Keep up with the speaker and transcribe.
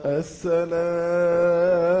السلام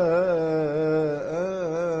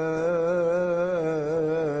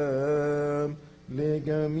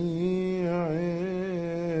لجميعكم.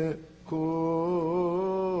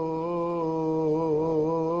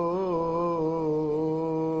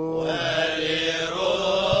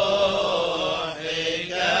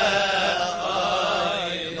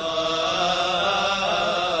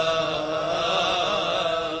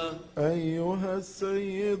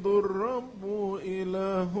 السيد الرب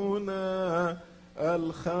إلهنا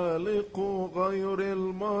الخالق غير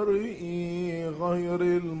المرئي غير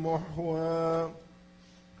المحوى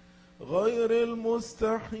غير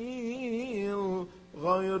المستحيل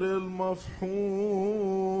غير المفحوص،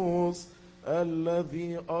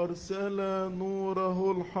 الذي أرسل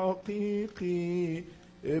نوره الحقيقي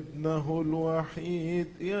ابنه الوحيد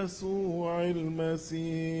يسوع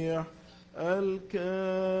المسيح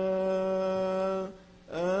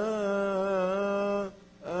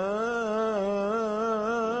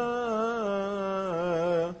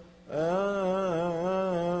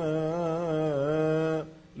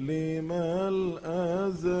لما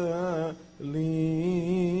الأزلي.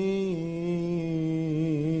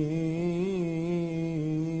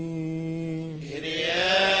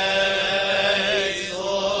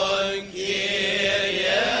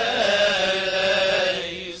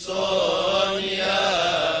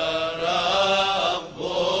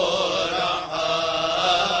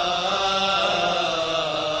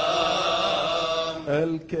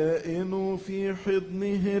 الكائن في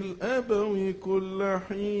حضنه الأبوي كل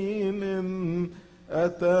حين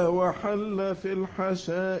أتى وحل في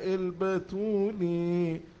الحشاء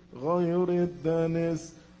البتولي غير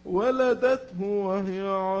الدنس، ولدته وهي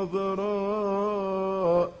عذراء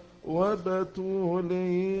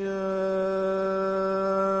وبتولية.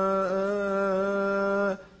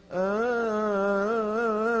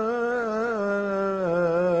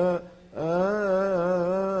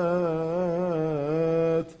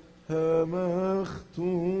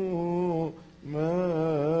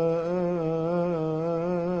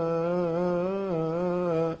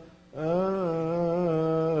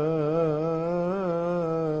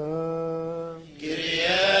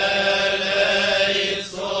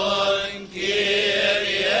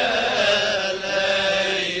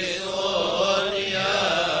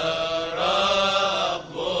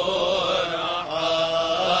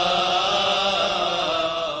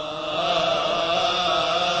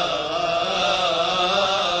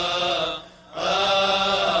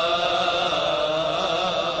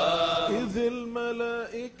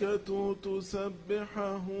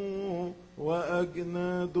 تسبحه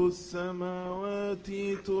وأجناد السماوات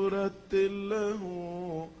ترتل له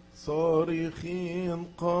صارخين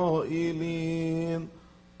قائلين: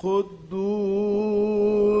 قدوس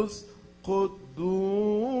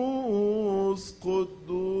قدوس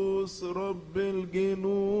قدوس رب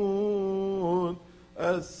الجنود،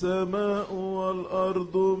 السماء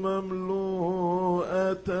والأرض مملوءتان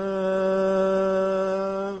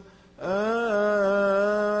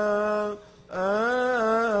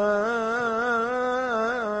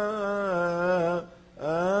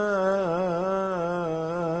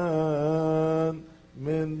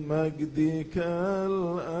من مجدك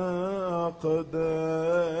الأقدام.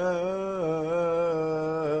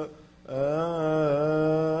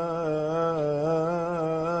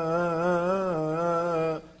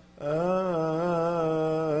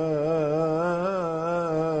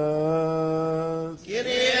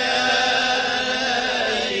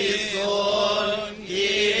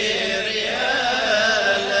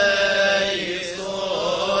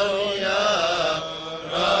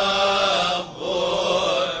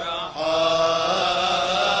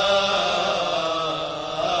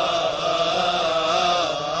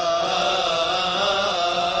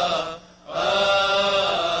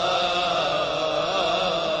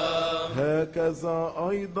 هكذا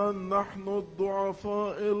أيضا نحن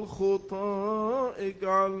الضعفاء الخطاة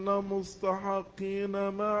اجعلنا مستحقين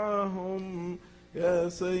معهم يا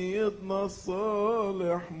سيدنا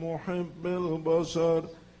الصالح محب البشر،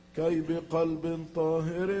 كي بقلب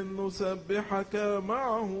طاهر نسبحك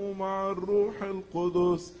معه مع الروح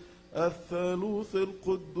القدس الثالوث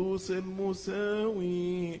القدوس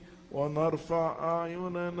المساوي، ونرفع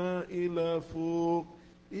أعيننا إلى فوق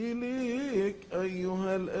إليك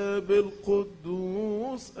أيها الآب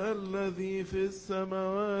القدوس الذي في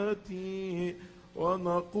السماوات،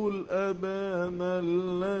 ونقول: أبانا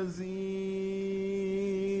الذي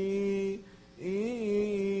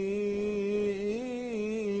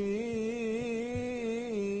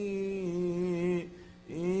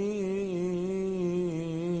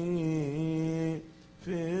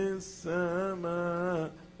في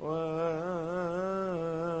السماوات.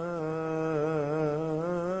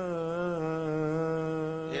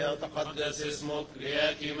 ليتقدس اسمك،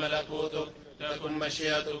 ليأتي ملكوتك، تكن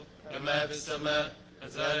مشيئتك كما في السماء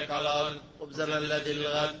كذلك على الأرض. خبزنا الذي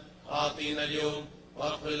للغد أعطينا اليوم،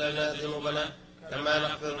 واغفر لنا ذنوبنا كما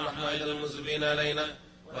نغفر نحن أيضا المذنبين علينا،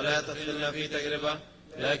 ولا تدخلنا في تجربة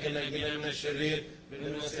لكن نجينا من الشرير،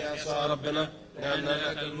 بالمسيح يسوع ربنا، لأن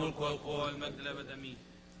لك الملك والقوة والمجد للأبد آمين.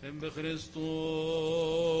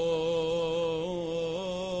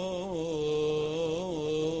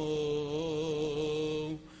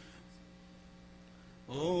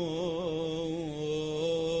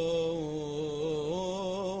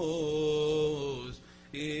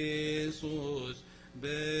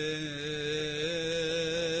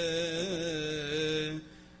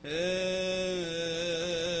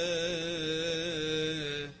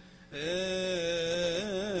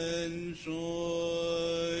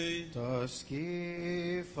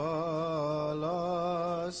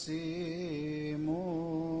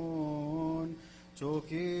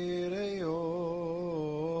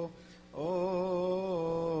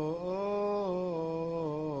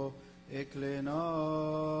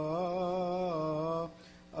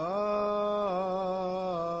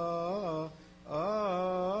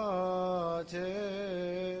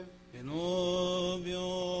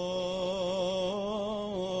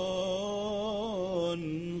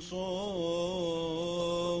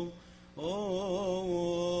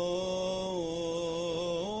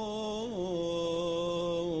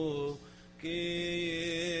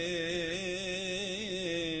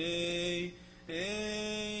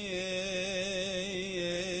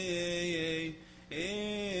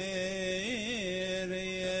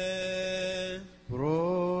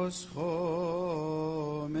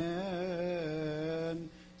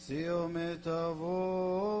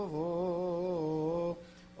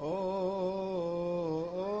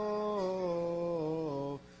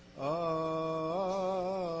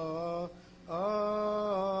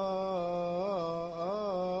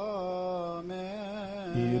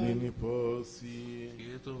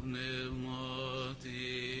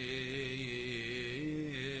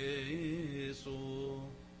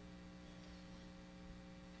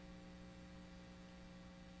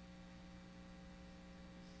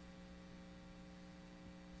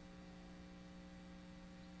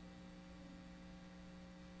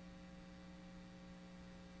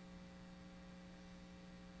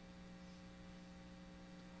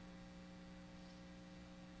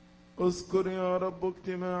 اذكر يا رب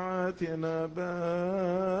اجتماعاتنا،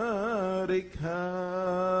 باركها.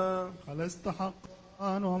 خلصت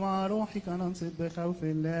حقا ومع روحك ننصت بخوف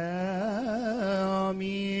الله.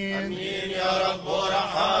 آمين. آمين. يا رب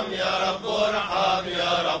ارحم، يا رب ارحم،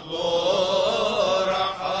 يا رب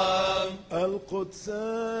ارحم.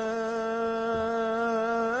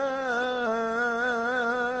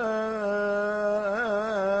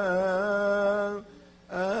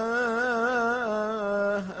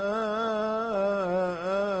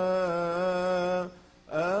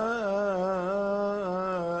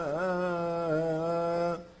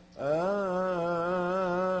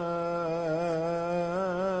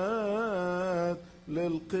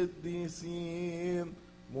 للقديسين.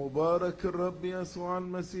 مبارك الرب يسوع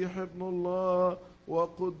المسيح ابن الله،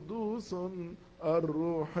 وقدوس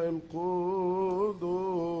الروح القدوس.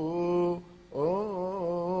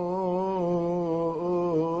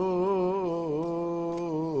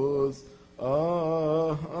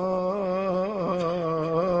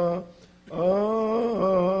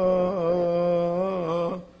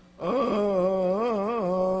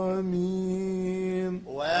 آمين.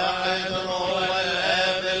 واحد هو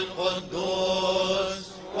الآب القدوس،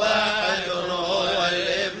 واحد هو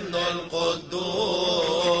الابن القدوس،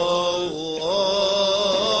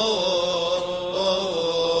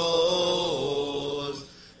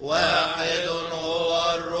 واحد هو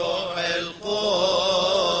الروح القدوس.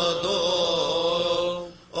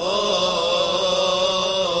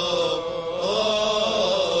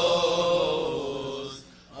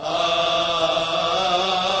 آمين.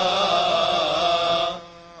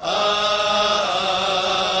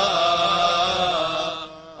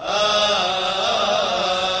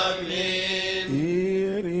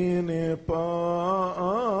 Irene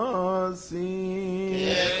pasi.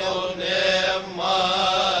 يكون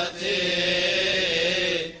نعمتي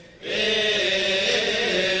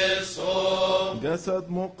اسم. جسد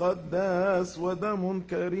مقدس ودم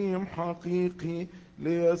كريم حقيقي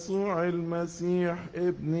ليسوع المسيح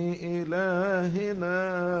ابن إلهنا.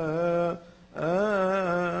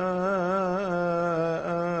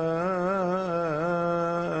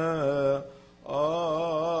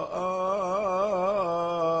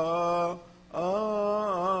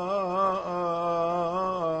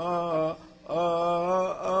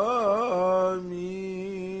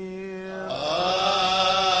 آمين.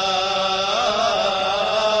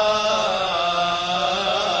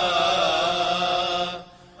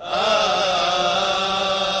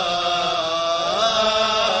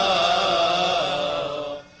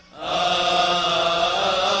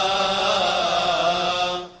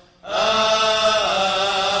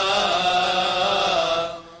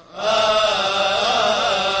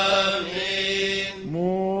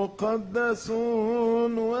 مقدس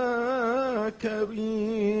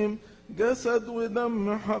وكريم، جسد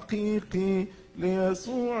ودم حقيقي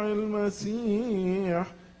ليسوع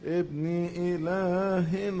المسيح ابن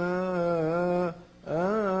إلهنا.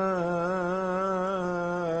 آمين.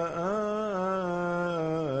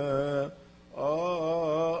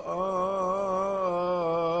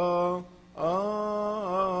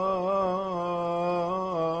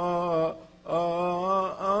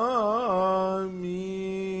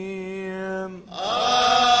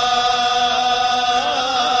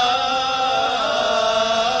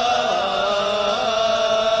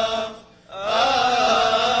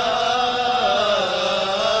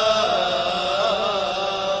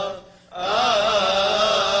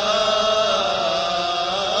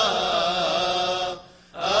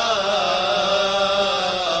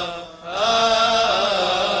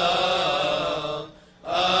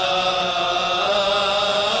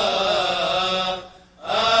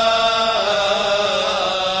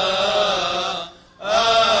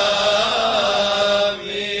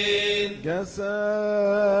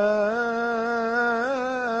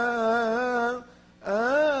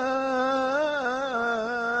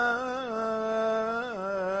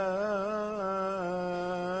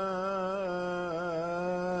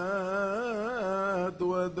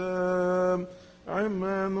 ودم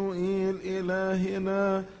عمانوئيل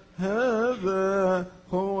إلهنا، هذا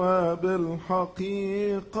هو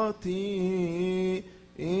بالحقيقة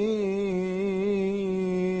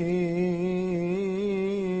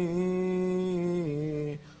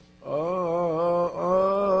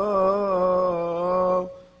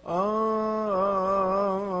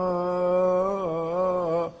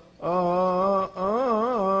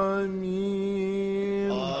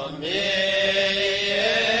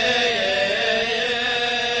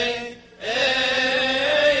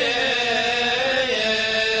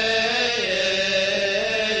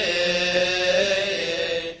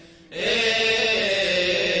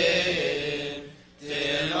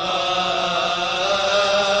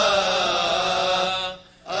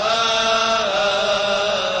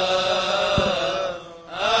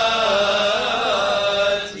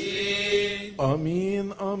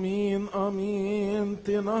آمين آمين آمين.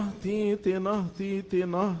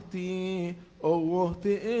 تنهتي أوه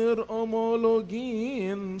تئر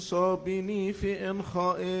أمولوجين شابيني في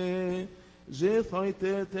إنخائي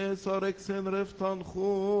جيثايتي سارك سنرفتان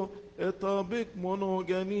خو إطابك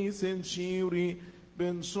مونوغاني سنشيوري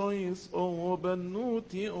بن شويس أو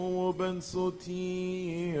بنوتي أو بن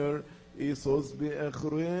سوتير إيسوس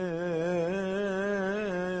بأخرين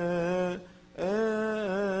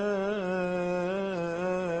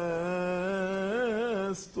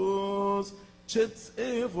Estos chets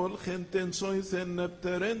evol genten soisen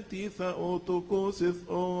nepterenti theotokos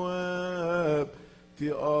oeb ti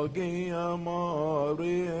agia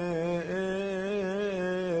mare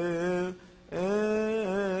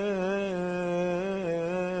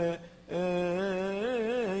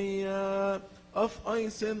af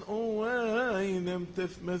eisen oeinem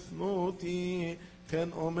tefmethnoti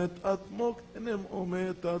كان أمت أتمك نم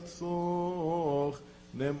أمت أتصوخ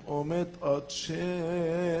نم أمت أتشي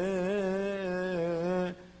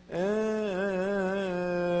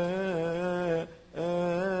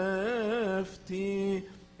أفتي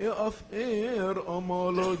أفئر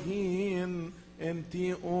أمولوجين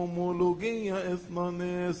أنتي أمولوجية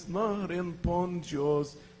إثنانيس نهر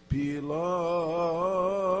بونتيوس بيلا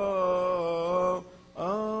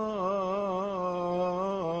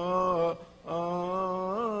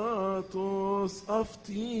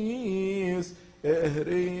أفتيس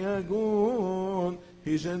إهرياجون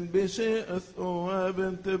هيجن بشيء ثواب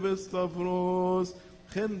بنت بستفروس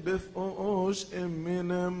خن بفقوش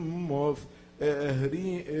من مف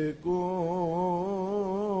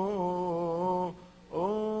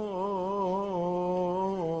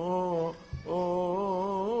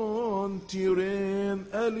إهرياجون تيرين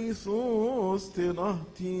أليثوس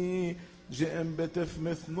تنهتي جئن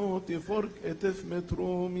بتفمثنوتي فرق اتفمت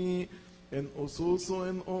رومي إن أصوصو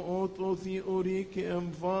إن أوتو ثي أوريك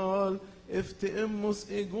إنفال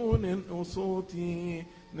افتئمس إيجون إن أصوتي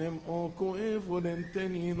نم أوكو إيفول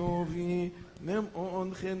إنتني نوفي نم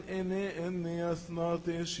أنخن إني إن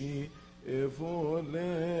يثناتشي إيفول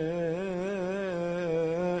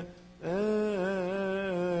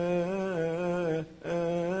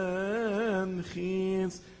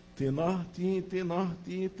أنخيس تنهتي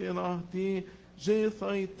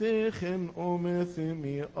جيثايتخن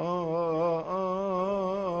أمثمي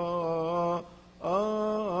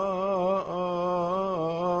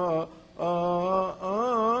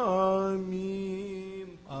آمين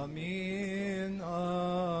آمين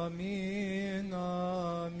آمين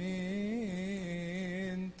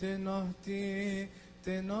آمين تنهتي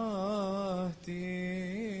تنهتي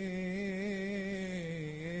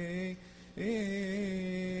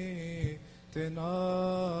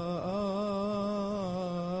تنهتي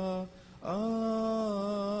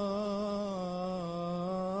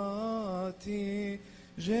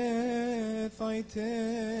جثيتخن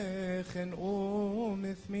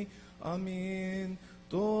مثمي امين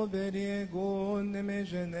تو بريغون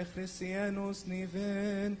نمجن خريستيانوس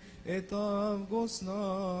نيفن اتاف غوسنا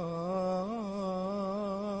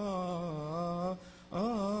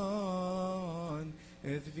ان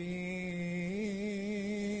اذفي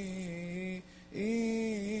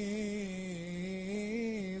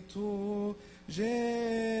تو جاري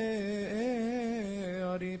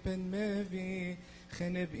بن مفي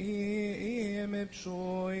خنب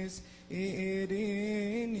مبشويس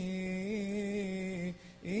إيريني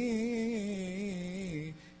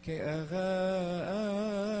كأغابي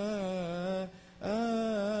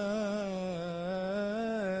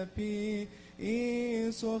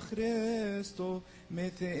إيسو خريستو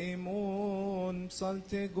مثيمون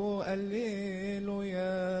بسالتيغو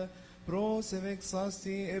الليلويا بروسيفيك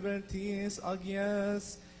ساستي إبرتيس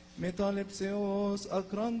أغياس ميتاليبسيوس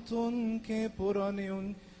أكرانتون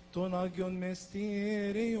كيبورانيون توناجيون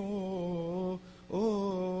ميستيريو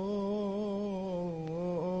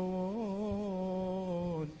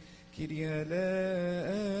كيريا